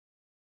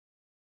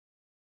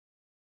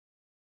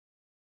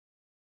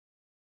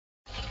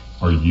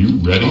Are you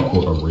ready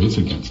for a race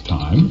against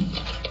time?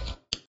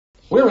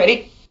 We're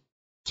ready.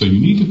 So you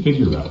need to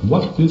figure out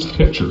what this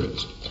picture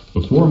is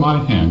before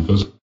my hand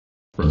goes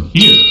from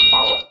here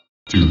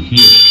to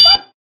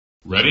here.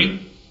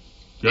 Ready?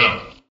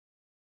 Go.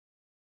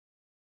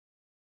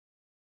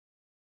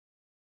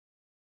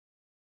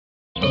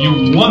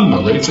 You won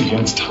the race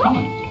against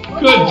time.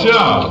 Good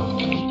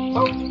job.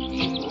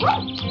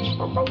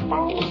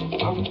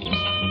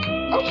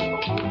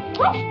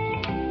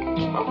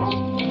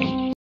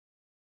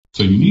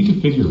 So you need to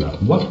figure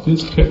out what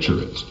this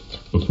picture is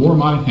before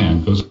my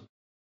hand goes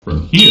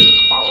from here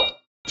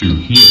to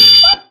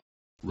here.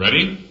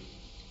 Ready?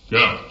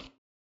 Go.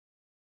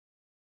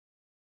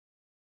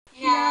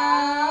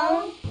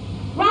 No.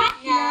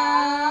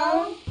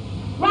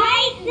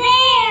 Right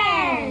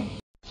there.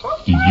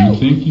 Do you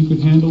think you could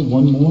handle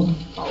one more?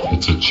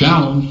 It's a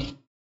challenge.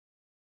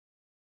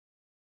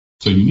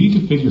 So you need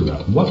to figure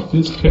out what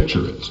this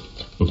picture is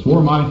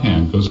before my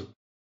hand goes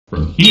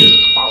from here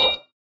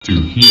to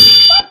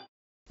here.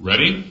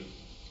 Ready?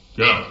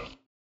 Go.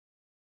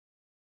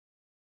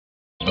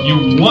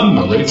 You won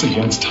the race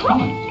against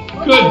time.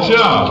 Good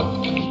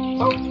job.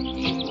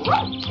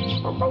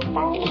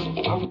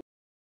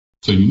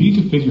 So you need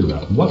to figure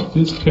out what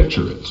this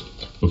picture is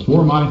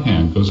before my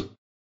hand goes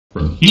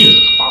from here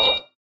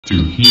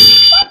to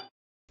here.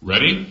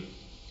 Ready?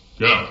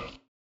 Go.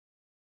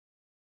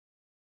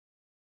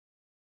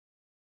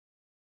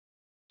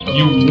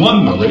 You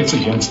won the race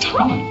against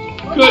time.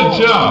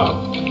 Good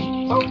job.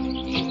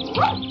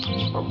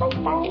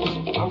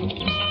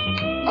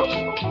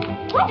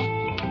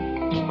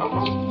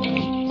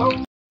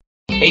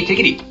 Hey,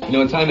 Tickety, you know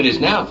what time it is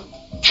now?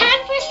 Time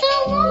for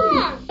so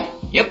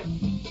long. Yep.